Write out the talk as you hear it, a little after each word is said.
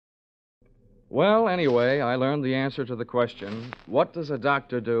Well, anyway, I learned the answer to the question, what does a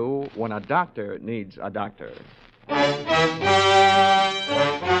doctor do when a doctor needs a doctor?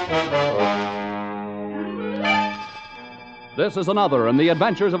 This is another in the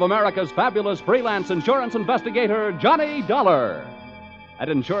adventures of America's fabulous freelance insurance investigator, Johnny Dollar. At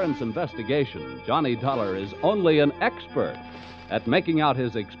Insurance Investigation, Johnny Dollar is only an expert. At making out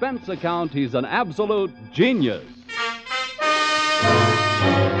his expense account, he's an absolute genius.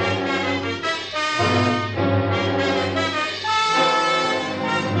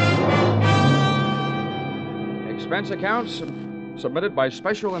 Expense accounts submitted by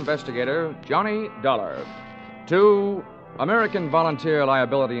Special Investigator Johnny Dollar to American Volunteer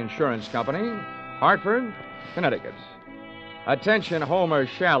Liability Insurance Company, Hartford, Connecticut. Attention, Homer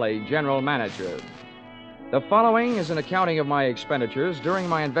Shalley, General Manager. The following is an accounting of my expenditures during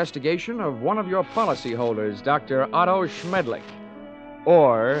my investigation of one of your policyholders, Dr. Otto Schmedlick.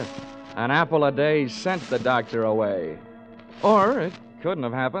 Or, an apple a day sent the doctor away. Or, it couldn't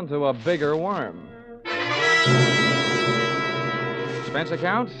have happened to a bigger worm. Expense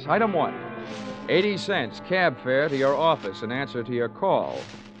account, item 1. 80 cents cab fare to your office in answer to your call.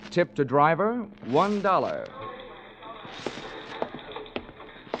 Tip to driver, $1.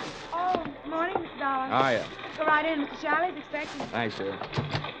 Oh, morning, Mr. Dollar. Hiya. Go right in. Mr. Shalley's expecting. Thanks, sir.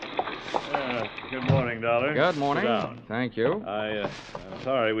 Good morning, Dollar. Good morning. Sit down. Thank you. I'm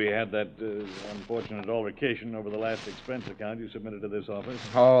sorry we had that unfortunate altercation over the last expense account you submitted to this office.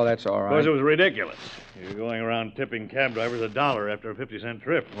 Oh, that's all Of course, right. it was ridiculous. You're going around tipping cab drivers $1 after a 50-cent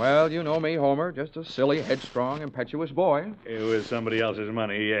trip. Well, you know me, Homer. Just a silly, headstrong, impetuous boy. It was somebody else's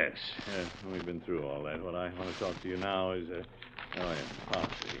money, yes. We've been through all that. What I want to talk to you now is,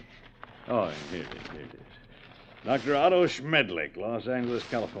 policy. Oh, here it is. Dr. Otto Schmedlick, Los Angeles,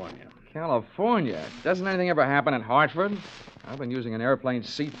 California. California? Doesn't anything ever happen in Hartford? I've been using an airplane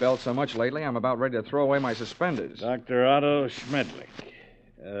seatbelt so much lately, I'm about ready to throw away my suspenders. Dr. Otto Schmedlick.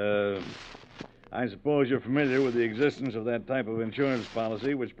 I suppose you're familiar with the existence of that type of insurance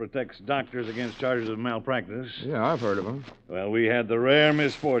policy which protects doctors against charges of malpractice. Yeah, I've heard of him. Well, we had the rare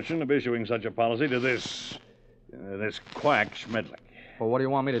misfortune of issuing such a policy to this quack Schmedlick. Well, what do you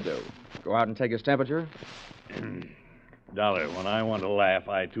want me to do? Go out and take his temperature? Dollar, when I want to laugh,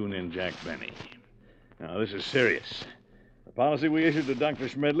 I tune in Jack Benny. Now, this is serious. The policy we issued to Dr.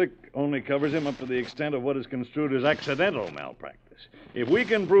 Schmedlick only covers him up to the extent of what is construed as accidental malpractice. If we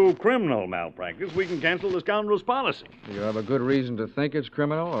can prove criminal malpractice, we can cancel the scoundrel's policy. Do you have a good reason to think it's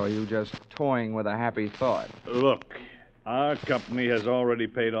criminal, or are you just toying with a happy thought? Look, our company has already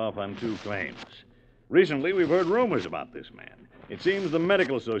paid off on 2 claims. Recently, we've heard rumors about this man. It seems the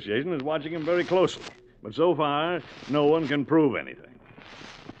Medical Association is watching him very closely. But so far, no one can prove anything.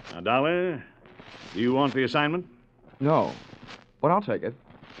 Now, Dollar, do you want the assignment? No, but I'll take it.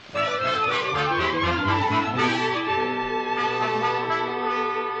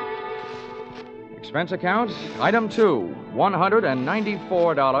 Expense account, item 2,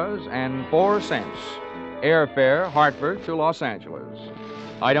 $194.04. Airfare, Hartford to Los Angeles.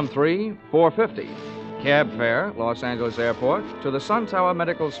 Item 3, $4.50. Cab fare, Los Angeles Airport to the Sun Tower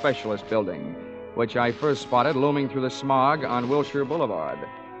Medical Specialist Building, which I first spotted looming through the smog on Wilshire Boulevard,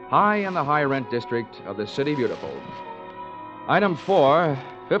 high in the high-rent district of the City Beautiful. Item 4,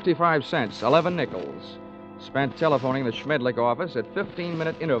 55 cents, 11 nickels. Spent telephoning the Schmedlick office at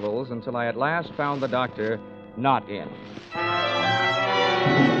 15-minute intervals until I at last found the doctor not in.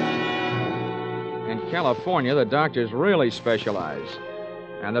 In California, the doctors really specialize.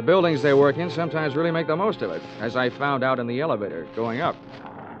 And the buildings they work in sometimes really make the most of it, as I found out in the elevator going up.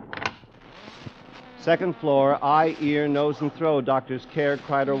 Second floor, eye, ear, nose, and throat. Doctors Care,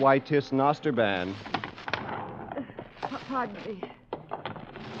 Kreider, Whitetis, and Osterban. Pardon me.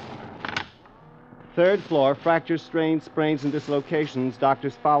 Third floor, fractures, strains, sprains, and dislocations.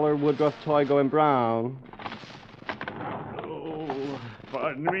 Doctors Fowler, Woodruff, Toigo, and Brown. Oh,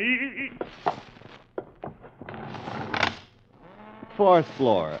 pardon me. Fourth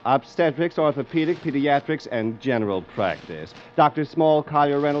floor, obstetrics, orthopedic, pediatrics, and general practice. Dr. Small,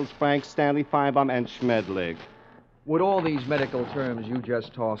 Collier, Reynolds, Frank, Stanley, Feinbaum, and Schmedlick. Would all these medical terms you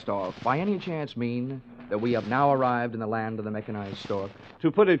just tossed off by any chance mean that we have now arrived in the land of the mechanized stork?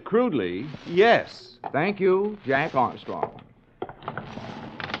 To put it crudely, yes. Thank you, Jack Armstrong.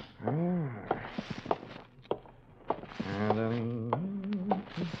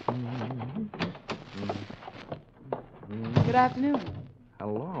 Good afternoon.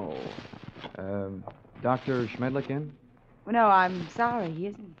 Hello. Dr. Schmedlick in? Well, no, I'm sorry, he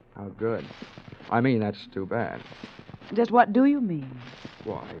isn't. Oh, good. I mean, that's too bad. Just what do you mean?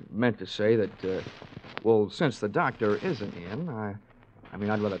 Well, I meant to say that, since the doctor isn't in, I mean,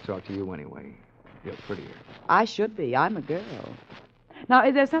 I'd rather talk to you anyway. You're prettier. I should be. I'm a girl. Now,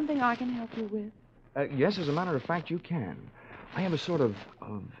 is there something I can help you with? Yes, as a matter of fact, you can. I have a sort of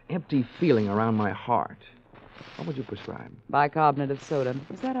empty feeling around my heart. What would you prescribe? Bicarbonate of soda.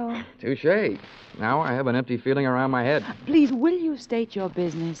 Is that all? Touche. Now I have an empty feeling around my head. Please, will you state your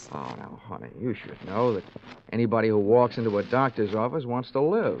business? Oh, now, honey, you should know that anybody who walks into a doctor's office wants to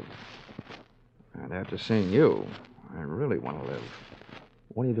live. And after seeing you, I really want to live.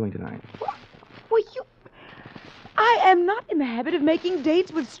 What are you doing tonight? Well, I am not in the habit of making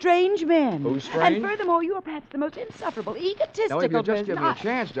dates with strange men. Who's strange? And furthermore, you are perhaps the most insufferable, egotistical Now, if you just person. give me a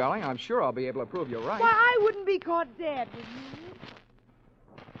chance, darling, I'm sure I'll be able to prove you're right. Why, I wouldn't be caught dead, would you?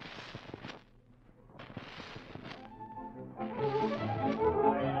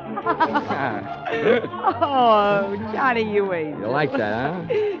 Oh, Johnny, you ain't. You like that, huh?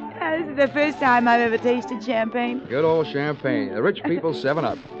 Yeah, this is the first time I've ever tasted champagne. Good old champagne. The rich people's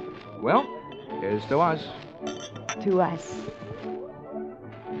 7-Up. Well, here's to us. To us.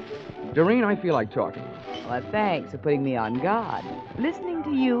 Doreen, I feel like talking. Well, thanks for putting me on guard. Listening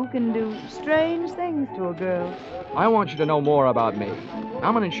to you can do strange things to a girl. I want you to know more about me.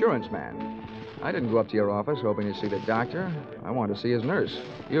 I'm an insurance man. I didn't go up to your office hoping to see the doctor. I wanted to see his nurse.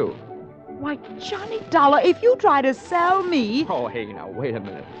 You. Why, Johnny Dollar, if you try to sell me... Oh, hey, now, wait a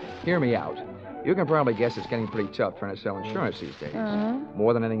minute. Hear me out. You can probably guess it's getting pretty tough trying to sell insurance these days.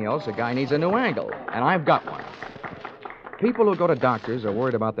 More than anything else, a guy needs a new angle, and I've got one. People who go to doctors are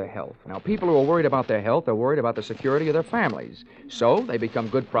worried about their health. Now, people who are worried about their health are worried about the security of their families. So they become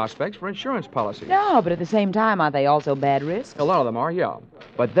good prospects for insurance policies. No, but at the same time, aren't they also bad risks? A lot of them are, yeah.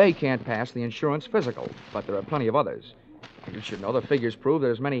 But they can't pass the insurance physical. But there are plenty of others. You should know the figures prove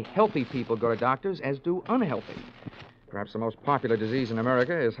that as many healthy people go to doctors as do unhealthy. Perhaps the most popular disease in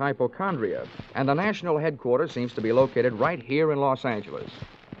America is hypochondria, and the national headquarters seems to be located right here in Los Angeles.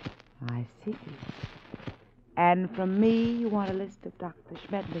 I see. And from me, you want a list of Dr.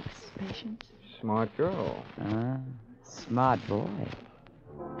 Schmedlick's patients? Smart girl. Smart boy.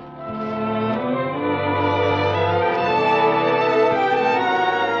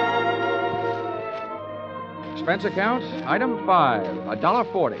 Expense account, item 5,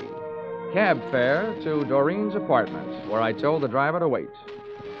 $1.40. Cab fare to Doreen's apartment, where I told the driver to wait.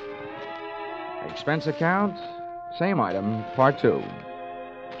 Expense account, same item, part 2,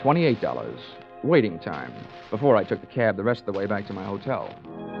 $28. Waiting time, before I took the cab the rest of the way back to my hotel.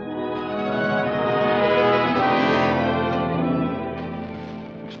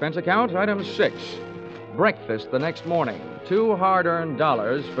 Expense account, item 6. Breakfast the next morning, 2 hard-earned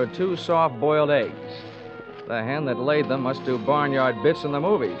dollars for 2 soft-boiled eggs. The hen that laid them must do barnyard bits in the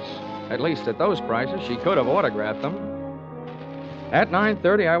movies. At least at those prices, she could have autographed them. At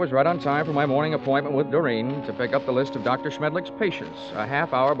 9:30, I was right on time for my morning appointment with Doreen to pick up the list of Dr. Schmedlick's patients, a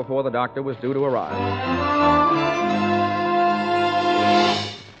half hour before the doctor was due to arrive.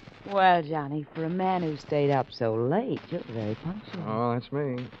 Well, Johnny, for a man who stayed up so late, you're very punctual. Oh, that's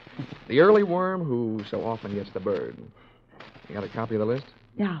me. The early worm who so often gets the bird. You got a copy of the list?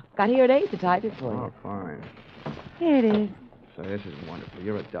 Yeah, got here at 8 to type it for Oh, you. fine. Here it is. So this is wonderful.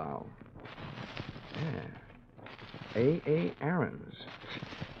 You're a doll. Yeah. A. Aarons.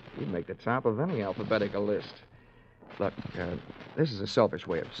 You'd make the top of any alphabetical list. Look, this is a selfish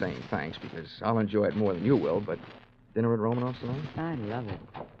way of saying thanks because I'll enjoy it more than you will, but dinner at Romanoff's tonight? I love it.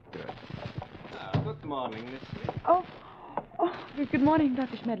 Good. Good morning, Miss Smith. Oh, good morning,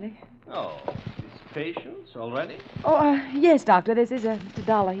 Dr. Schmedlick. Oh, these patients already? Oh, yes, Doctor. This is Mr.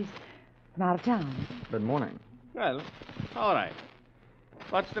 Dollar. He's from out of town. Good morning. Well, all right.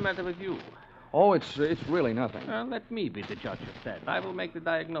 What's the matter with you? Oh, it's really nothing. Let me be the judge of that. I will make the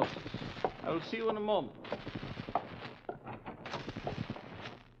diagnosis. I will see you in a moment.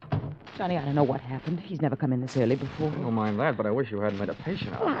 Johnny, I don't know what happened. He's never come in this early before. I don't mind that, but I wish you hadn't made a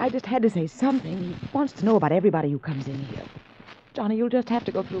patient out Well, of it. I just had to say something. He wants to know about everybody who comes in here. Johnny, you'll just have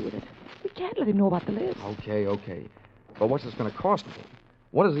to go through with it. We can't let him know about the list. Okay. But what's this going to cost me?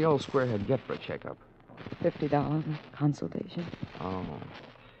 What does the old squarehead get for a checkup? $50 a consultation. Oh.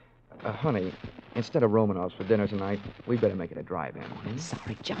 Honey, instead of Romanoff's for dinner tonight, we better make it a drive-in. Hmm?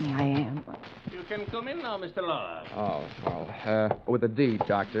 Sorry, Johnny, I am. You can come in now, Mr. Lawler. Oh, well, with a D,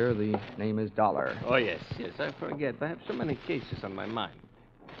 Doctor. The name is Dollar. Oh, yes, I forget. I have so many cases on my mind.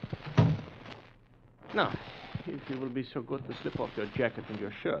 Now, if you will be so good to slip off your jacket and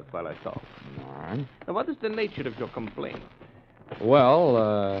your shirt while I talk. All right. Now, what is the nature of your complaint?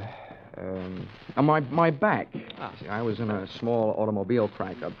 Well, my back. Ah. See, I was in a small automobile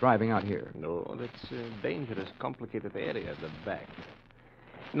crank-up driving out here. No, that's a dangerous, complicated area, the back.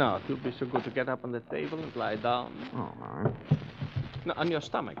 Now, if you'll be so good to get up on the table and lie down. Oh, all right. No, on your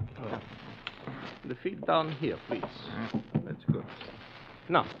stomach. Yeah. The feet down here, please. That's good.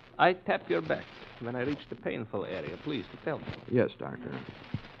 Now, I tap your back when I reach the painful area. Please, tell me. Yes, Doctor.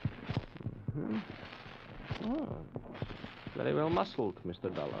 Oh, very well muscled,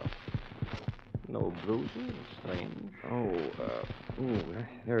 Mr. Dollar. No bruises, strange.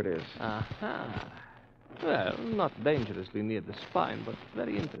 There it is. Aha. Well, not dangerously near the spine, but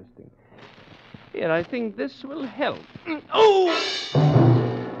very interesting. Here, I think this will help. Oh!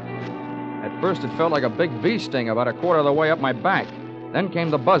 At first, it felt like a big bee sting about a quarter of the way up my back. Then came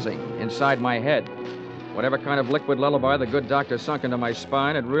the buzzing inside my head. Whatever kind of liquid lullaby the good doctor sunk into my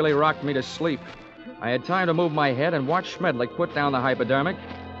spine, it really rocked me to sleep. I had time to move my head and watch Schmedlick put down the hypodermic,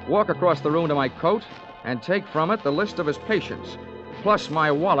 walk across the room to my coat, and take from it the list of his patients, plus my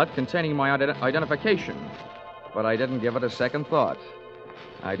wallet containing my identification. But I didn't give it a second thought.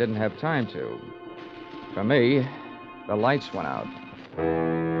 I didn't have time to. For me, the lights went out.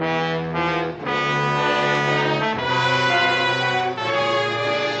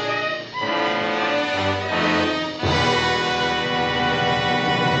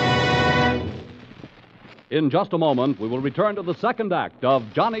 In just a moment, we will return to the second act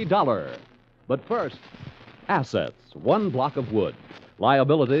of Johnny Dollar. But first, assets, one block of wood.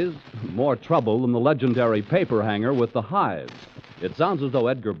 Liabilities, more trouble than the legendary paper hanger with the hives. It sounds as though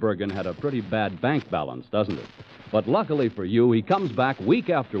Edgar Bergen had a pretty bad bank balance, doesn't it? But luckily for you, he comes back week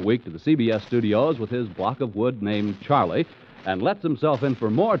after week to the CBS studios with his block of wood named Charlie and lets himself in for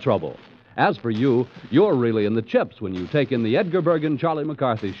more trouble. As for you, you're really in the chips when you take in the Edgar Bergen Charlie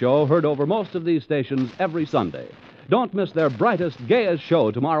McCarthy show, heard over most of these stations every Sunday. Don't miss their brightest, gayest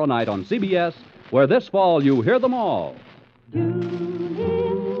show tomorrow night on CBS, where this fall you hear them all. Tune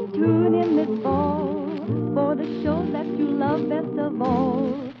in this fall for the show that you love best of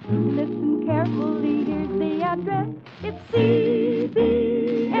all. Listen carefully, here's the address. It's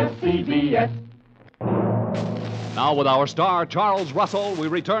CBS. Now, with our star, Charles Russell, we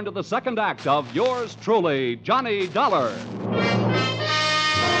return to the second act of yours truly, Johnny Dollar.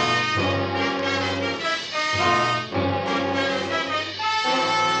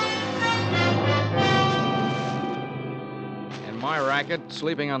 In my racket,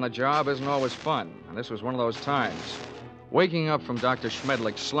 sleeping on the job isn't always fun, and this was one of those times. Waking up from Dr.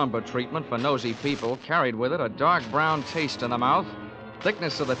 Schmedlick's slumber treatment for nosy people carried with it a dark brown taste in the mouth,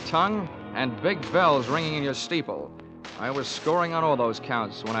 thickness of the tongue, and big bells ringing in your steeple. I was scoring on all those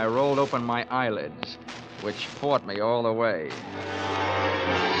counts when I rolled open my eyelids, which fought me all the way.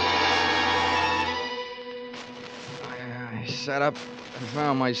 I sat up and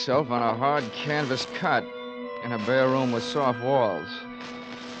found myself on a hard canvas cot in a bare room with soft walls.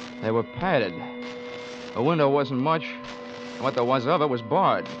 They were padded. The window wasn't much. What there was of it was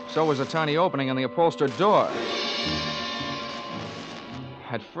barred. So was a tiny opening in the upholstered door.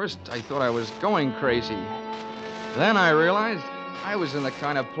 At first, I thought I was going crazy. Then I realized I was in the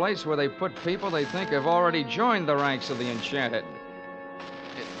kind of place where they put people they think have already joined the ranks of the enchanted.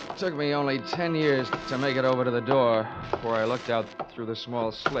 It took me only 10 years to make it over to the door before I looked out through the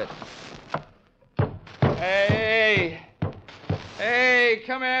small slit. Hey! Hey,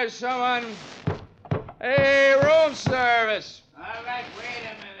 come here, someone! Hey, room service! All right, wait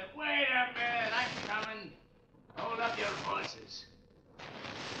a minute. I'm coming. Hold up your horses.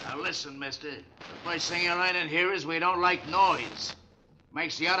 Now listen, mister. The first thing you learn in here is we don't like noise.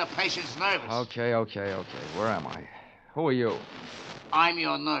 Makes the other patients nervous. Okay. Where am I? Who are you? I'm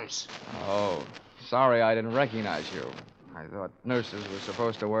your nurse. Oh, sorry I didn't recognize you. I thought nurses were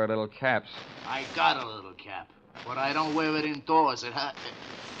supposed to wear little caps. I got a little cap, but I don't wear it indoors.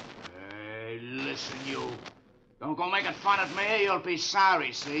 Hey, listen, you. Don't go making fun of me or you'll be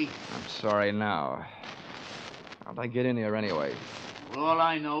sorry, see? I'm sorry now. How'd I get in here anyway? Well, all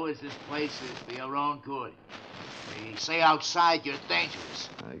I know is this place is for your own good. They say outside you're dangerous.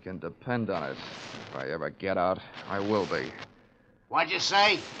 You can depend on it. If I ever get out, I will be. What'd you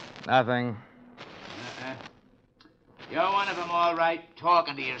say? Nothing. You're one of them, all right,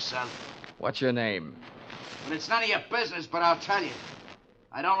 talking to yourself. What's your name? Well, it's none of your business, but I'll tell you.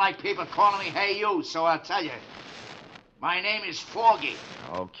 I don't like people calling me hey you, so I'll tell you. My name is Forgy.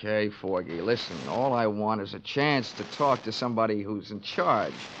 Okay, Forgy. Listen, all I want is a chance to talk to somebody who's in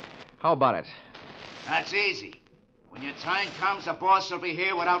charge. How about it? That's easy. When your time comes, the boss will be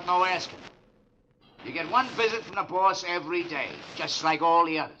here without no asking. You get one visit from the boss every day, just like all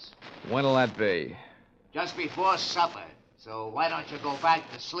the others. When'll that be? Just before supper. So why don't you go back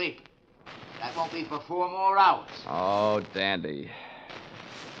to sleep? That won't be for 4 more hours. Oh, dandy.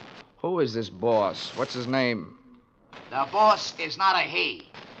 Who is this boss? What's his name? The boss is not a he.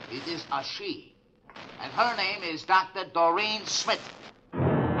 It is a she. And her name is Dr. Doreen Smith.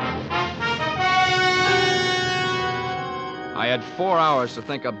 I had 4 hours to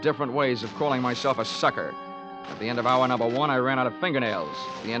think up different ways of calling myself a sucker. At the end of hour number 1, I ran out of fingernails.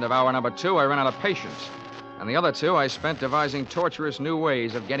 At the end of hour number 2, I ran out of patience. And the other 2, I spent devising torturous new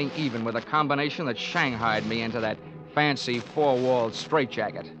ways of getting even with a combination that shanghaied me into that fancy four-walled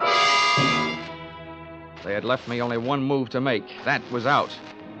straitjacket. They had left me only one move to make. That was out.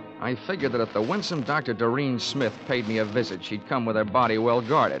 I figured that if the winsome Dr. Doreen Smith paid me a visit, she'd come with her body well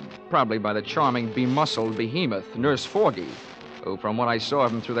guarded, probably by the charming, bemuscled behemoth, Nurse Forgy, who, from what I saw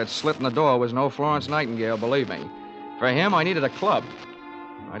of him through that slit in the door, was no Florence Nightingale, believe me. For him, I needed a club.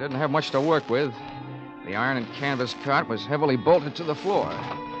 I didn't have much to work with. The iron and canvas cot was heavily bolted to the floor,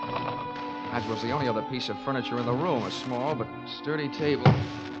 as was the only other piece of furniture in the room, a small but sturdy table.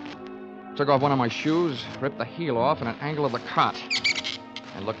 Took off one of my shoes, ripped the heel off in an angle of the cot,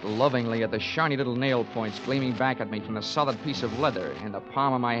 and looked lovingly at the shiny little nail points gleaming back at me from the solid piece of leather in the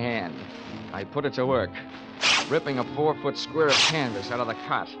palm of my hand. I put it to work, ripping a 4-foot square of canvas out of the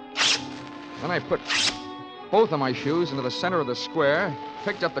cot. Then I put both of my shoes into the center of the square,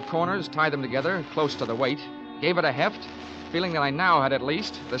 picked up the corners, tied them together close to the weight, gave it a heft, feeling that I now had at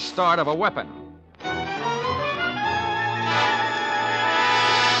least the start of a weapon.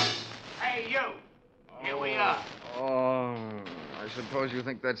 Hey, you! Here we are. Oh, I suppose you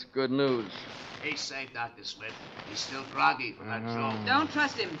think that's good news. He's safe, Dr. Smith. He's still groggy from that jolt. Don't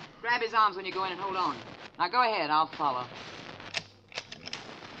trust him. Grab his arms when you go in and hold on. Now go ahead. I'll follow.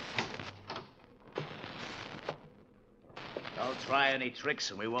 Don't try any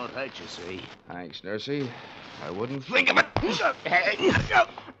tricks and we won't hurt you, see? Thanks, Nursey. I wouldn't think of it.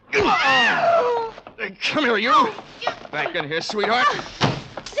 Come here, you. Back in here, sweetheart.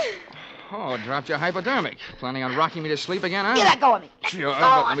 Oh, dropped your hypodermic. Planning on rocking me to sleep again, huh? Let go of me. Sure,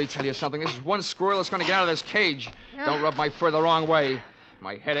 but let me tell you something. This is one squirrel that's going to get out of this cage. Don't rub my fur the wrong way.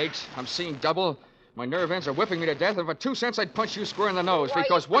 My head aches. I'm seeing double. My nerve ends are whipping me to death. And for 2 cents, I'd punch you square in the nose.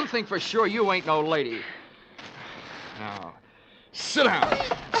 Because one thing for sure, you ain't no lady. Now, sit down.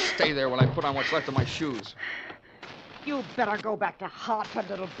 Stay there while I put on what's left of my shoes. You better go back to Hartford,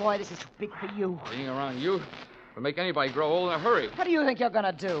 little boy. This is too big for you. Being around you will make anybody grow old in a hurry. What do you think you're going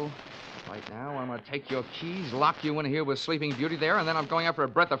to do? Right now, I'm going to take your keys, lock you in here with Sleeping Beauty there, and then I'm going out for a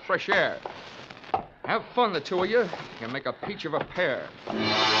breath of fresh air. Have fun, the two of you. You can make a peach of a pair.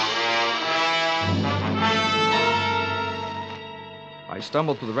 I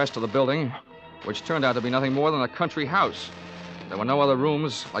stumbled through the rest of the building, which turned out to be nothing more than a country house. There were no other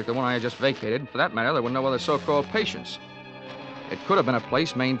rooms like the one I had just vacated. For that matter, there were no other so-called patients. It could have been a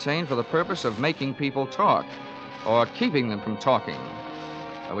place maintained for the purpose of making people talk, or keeping them from talking.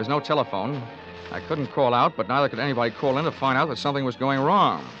 There was no telephone. I couldn't call out, but neither could anybody call in to find out that something was going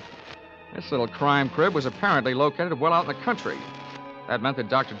wrong. This little crime crib was apparently located well out in the country. That meant that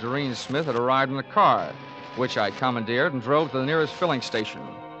Dr. Doreen Smith had arrived in a car, which I commandeered and drove to the nearest filling station.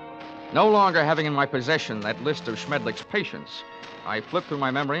 No longer having in my possession that list of Schmedlick's patients, I flipped through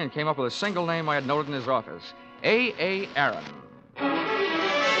my memory and came up with a single name I had noted in his office, A.A. Aaron.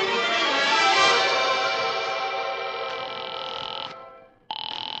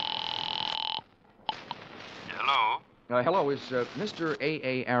 Hello, is Mr.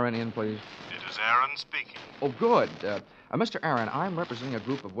 A.A. Aaron in, please? It is Aaron speaking. Oh, good. Mr. Aaron, I'm representing a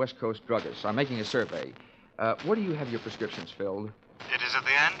group of West Coast druggists. I'm making a survey. Where do you have your prescriptions filled? It is at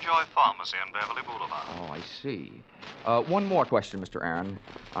the Enjoy Pharmacy on Beverly Boulevard. Oh, I see. One more question, Mr. Aaron.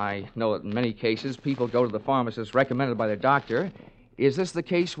 I know that in many cases people go to the pharmacist recommended by their doctor. Is this the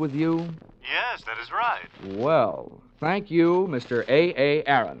case with you? Yes, that is right. Well, thank you, Mr. A.A.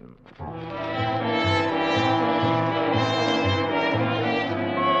 Aaron.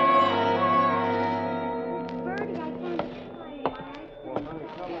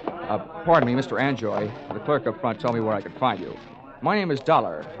 Pardon me, Mr. Anjoy. The clerk up front told me where I could find you. My name is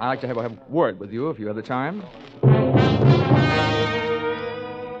Dollar. I'd like to have a word with you if you have the time.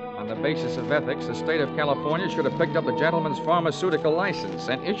 On the basis of ethics, the state of California should have picked up the gentleman's pharmaceutical license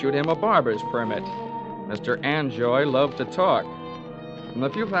and issued him a barber's permit. Mr. Anjoy loved to talk. From the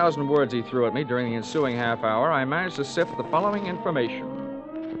few thousand words he threw at me during the ensuing half hour, I managed to sift the following information.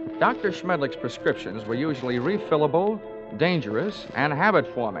 Dr. Schmedlick's prescriptions were usually refillable, dangerous, and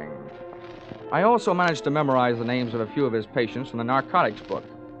habit-forming. I also managed to memorize the names of a few of his patients from the narcotics book.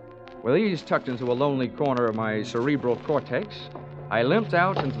 With these tucked into a lonely corner of my cerebral cortex, I limped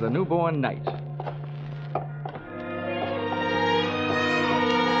out into the newborn night.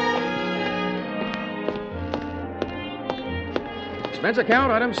 Expense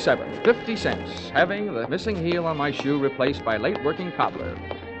account, item 7, 50 cents, having the missing heel on my shoe replaced by late-working cobbler.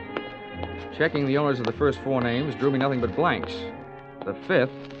 checking the owners of the first 4 names drew me nothing but blanks. The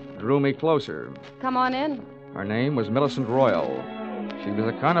 5th drew me closer. Come on in. Her name was Millicent Royal. She was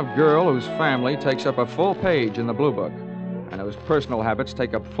the kind of girl whose family takes up a full page in the Blue Book, and whose personal habits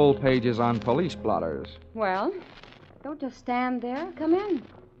take up full pages on police blotters. Well, don't just stand there. Come in.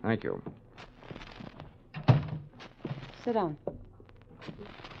 Thank you. Sit down.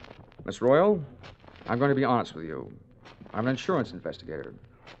 Miss Royal, I'm going to be honest with you. I'm an insurance investigator.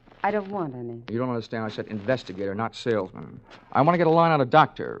 I don't want any. You don't understand. I said investigator, not salesman. I want to get a line on a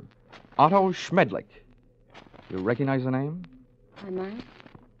doctor. Otto Schmedlick. You recognize the name? I might,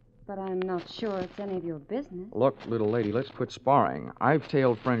 but I'm not sure it's any of your business. Look, little lady, let's quit sparring. I've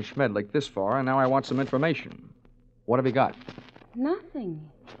tailed friend Schmedlick this far, and now I want some information. What have you got? Nothing.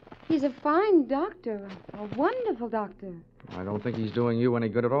 He's a fine doctor, a wonderful doctor. I don't think he's doing you any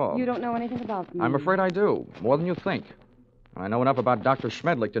good at all. You don't know anything about me. I'm afraid I do, more than you think. I know enough about Dr.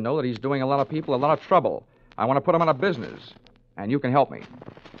 Schmedlick to know that he's doing a lot of people a lot of trouble. I want to put him out of business, and you can help me.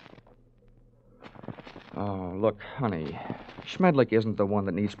 Oh, look, honey, Schmedlick isn't the one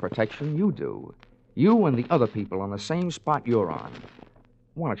that needs protection. You do. You and the other people on the same spot you're on.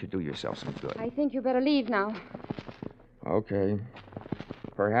 Why don't you do yourself some good? I think you better leave now. Okay.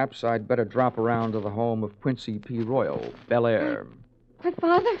 Perhaps I'd better drop around to the home of Quincy P. Royal, Bel Air. My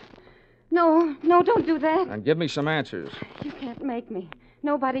father? No, don't do that. And give me some answers. You can't make me.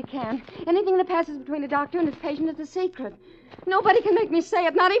 Nobody can. Anything that passes between a doctor and his patient is a secret. Nobody can make me say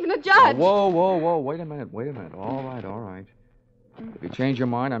it, not even a judge. Whoa. Wait a minute. All right. If you change your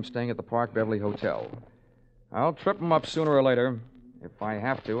mind, I'm staying at the Park Beverly Hotel. I'll trip them up sooner or later. If I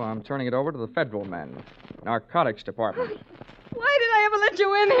have to, I'm turning it over to the federal men. Narcotics Department. Why did I ever let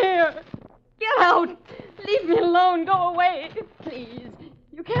you in here? Get out. Leave me alone. Go away. Please.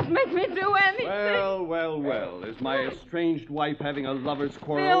 You can't make me do anything. Well. Is my estranged wife having a lover's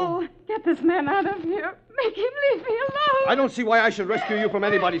quarrel? Bill, get this man out of here. Make him leave me alone. I don't see why I should rescue you from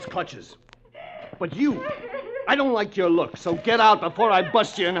anybody's clutches. But you, I don't like your look, so get out before I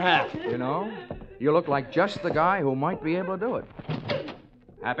bust you in half. You know, you look like just the guy who might be able to do it.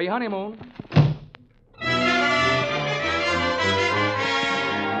 Happy honeymoon.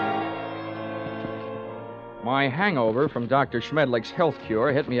 My hangover from Dr. Schmedlick's health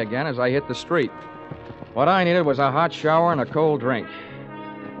cure hit me again as I hit the street. What I needed was a hot shower and a cold drink.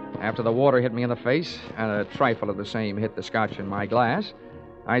 After the water hit me in the face, and a trifle of the same hit the scotch in my glass,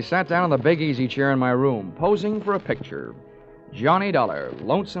 I sat down in the big easy chair in my room, posing for a picture. Johnny Dollar,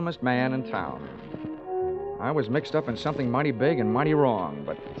 lonesomest man in town. I was mixed up in something mighty big and mighty wrong,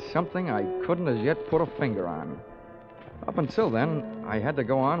 but something I couldn't as yet put a finger on. Up until then, I had to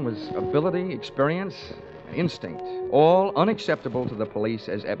go on with ability, experience, instinct, all unacceptable to the police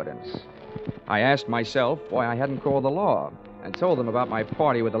as evidence. I asked myself why I hadn't called the law and told them about my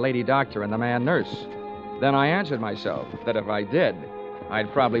party with the lady doctor and the man nurse. Then I answered myself that if I did,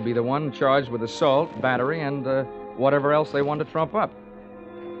 I'd probably be the one charged with assault, battery, and whatever else they wanted to trump up.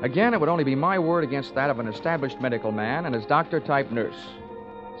 Again, it would only be my word against that of an established medical man and his doctor-type nurse.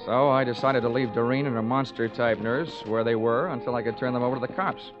 So I decided to leave Doreen and her monster-type nurse where they were until I could turn them over to the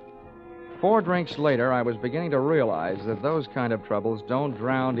cops. 4 drinks later, I was beginning to realize that those kind of troubles don't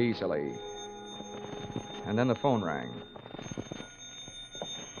drown easily. And then the phone rang.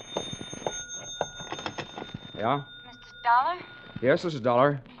 Yeah? Mr. Dollar? Yes, this is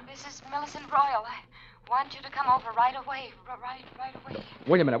Dollar. This is Millicent Royal. I want you to come over right away. Right away.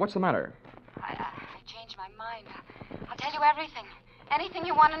 Wait a minute. What's the matter? I changed my mind. I'll tell you everything. Anything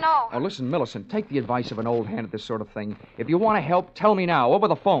you want to know. Oh, listen, Millicent, take the advice of an old hand at this sort of thing. If you want to help, tell me now, over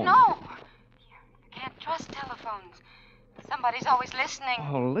the phone. No. You can't trust telephones. Somebody's always listening.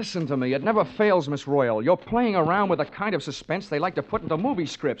 Oh, listen to me. It never fails, Miss Royal. You're playing around with the kind of suspense they like to put into movie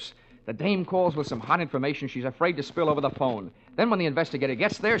scripts. The dame calls with some hot information she's afraid to spill over the phone. Then when the investigator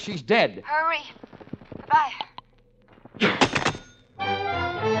gets there, she's dead. Hurry. Goodbye.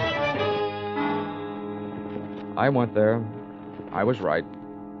 I went there. I was right.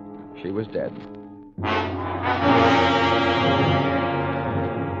 She was dead.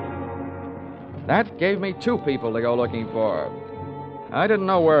 That gave me 2 people to go looking for. I didn't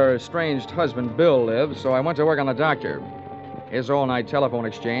know where her estranged husband Bill lived, so I went to work on the doctor. His all-night telephone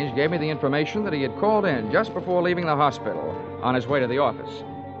exchange gave me the information that he had called in just before leaving the hospital on his way to the office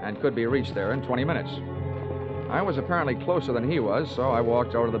and could be reached there in 20 minutes. I was apparently closer than he was, so I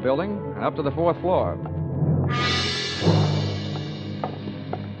walked over to the building and up to the 4th floor.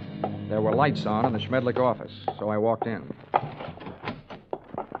 There were lights on in the Schmedlick office, so I walked in.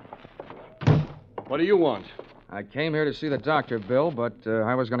 What do you want? I came here to see the doctor, Bill, but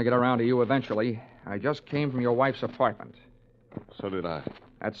I was going to get around to you eventually. I just came from your wife's apartment. So did I.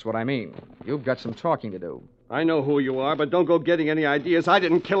 That's what I mean. You've got some talking to do. I know who you are, but don't go getting any ideas. I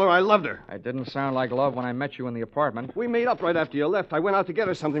didn't kill her. I loved her. It didn't sound like love when I met you in the apartment. We made up right after you left. I went out to get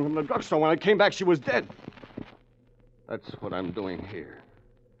her something from the drugstore. When I came back, she was dead. That's what I'm doing here.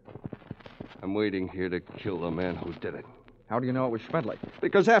 I'm waiting here to kill the man who did it. How do you know it was Schmedlick?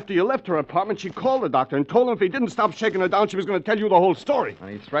 Because after you left her apartment, she called the doctor and told him if he didn't stop shaking her down, she was going to tell you the whole story. And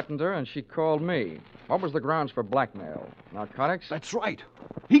he threatened her, and she called me. What was the grounds for blackmail? Narcotics? That's right.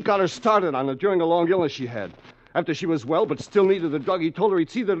 He got her started on it during a long illness she had. After she was well but still needed the drug, he told her he'd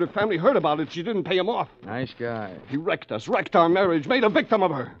see that her family heard about it. She didn't pay him off. Nice guy. He wrecked us, wrecked our marriage, made a victim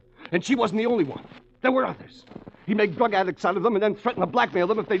of her. And she wasn't the only one. There were others. He made drug addicts out of them and then threatened to blackmail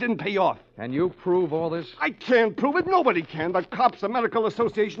them if they didn't pay off. Can you prove all this? I can't prove it. Nobody can. The cops, the medical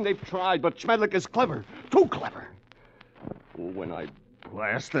association, they've tried, but Schmedlick is clever. Too clever. When I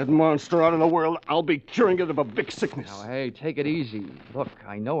blast that monster out of the world, I'll be curing it of a big sickness. Now, hey, take it easy. Look,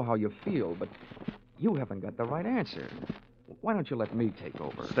 I know how you feel, but you haven't got the right answer. Why don't you let me take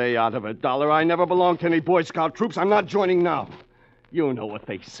over? Stay out of it, Dollar. I never belonged to any Boy Scout troops. I'm not joining now. You know what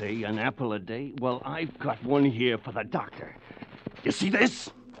they say, an apple a day? Well, I've got one here for the doctor. You see this?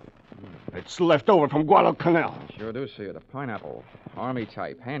 It's left over from Guadalcanal. I sure do see it. A pineapple. Army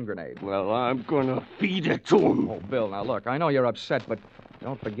type. Hand grenade. Well, I'm gonna feed it to him. Oh, Bill, now look, I know you're upset, but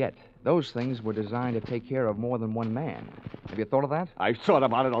don't forget, those things were designed to take care of more than one man. Have you thought of that? I've thought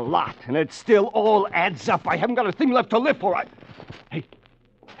about it a lot, and it still all adds up. I haven't got a thing left to live for. Hey.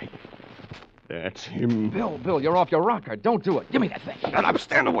 That's him. Bill, you're off your rocker. Don't do it. Give me that thing. Shut up.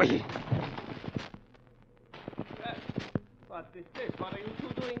 Stand away. What is this? What are you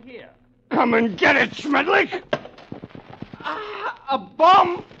two doing here? Come and get it, Schmedlick! A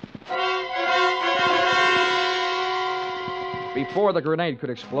bomb! Before the grenade could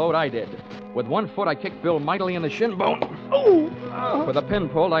explode, I did. With one foot, I kicked Bill mightily in the shin bone. With a pin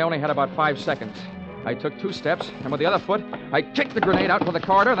pulled, I only had about 5 seconds. I took 2 steps, and with the other foot, I kicked the grenade out to the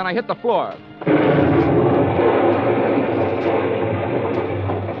corridor, then I hit the floor.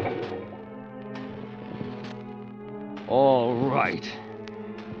 All right.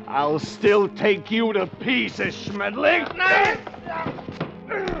 I'll still take you to pieces, Schmedlick.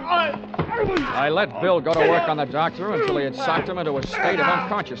 I let Bill go to work on the doctor until he had socked him into a state of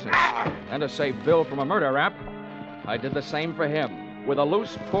unconsciousness. And to save Bill from a murder rap, I did the same for him with a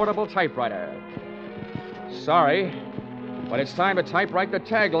loose portable typewriter. Sorry, but it's time to typewrite the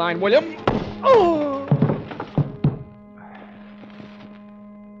tagline, William.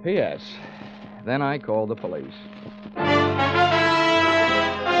 P.S. Then I called the police.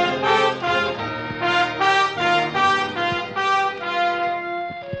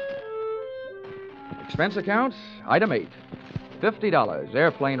 Expense account, item 8. $50,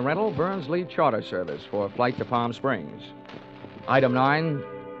 airplane rental, Burns-Lee charter service for a flight to Palm Springs. Item 9,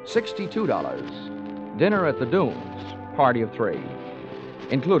 $62. Dinner at the Dunes, party of 3.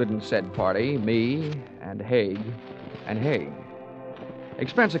 Included in said party, me and Haig and Haig.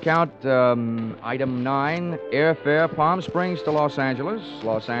 Expense account, item 9, airfare Palm Springs to Los Angeles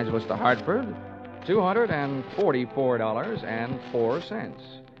to Hartford, $244.04.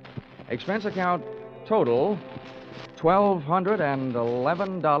 Expense account, total,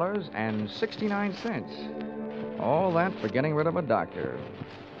 $1,211.69. All that for getting rid of a doctor.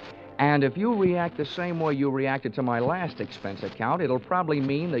 And if you react the same way you reacted to my last expense account, it'll probably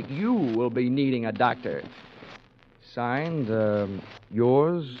mean that you will be needing a doctor. Signed,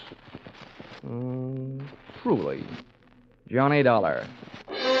 yours, truly, Johnny Dollar.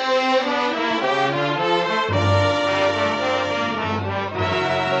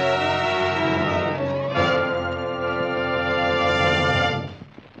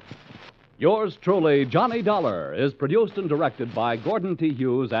 Yours truly, Johnny Dollar, is produced and directed by Gordon T.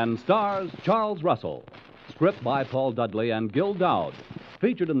 Hughes and stars Charles Russell. Script by Paul Dudley and Gil Dowd.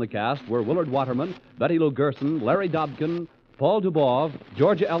 Featured in the cast were Willard Waterman, Betty Lou Gerson, Larry Dobkin, Paul Dubov,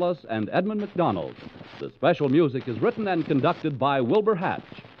 Georgia Ellis, and Edmund McDonald. The special music is written and conducted by Wilbur Hatch.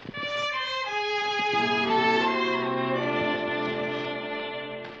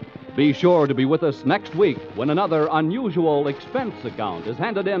 Be sure to be with us next week when another unusual expense account is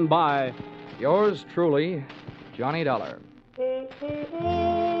handed in by yours truly, Johnny Dollar.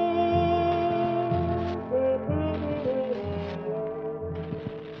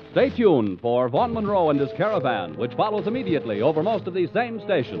 Stay tuned for Vaughn Monroe and his Caravan, which follows immediately over most of these same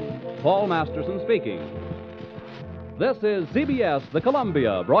stations. Paul Masterson speaking. This is CBS, the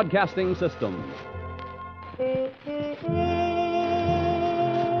Columbia Broadcasting System.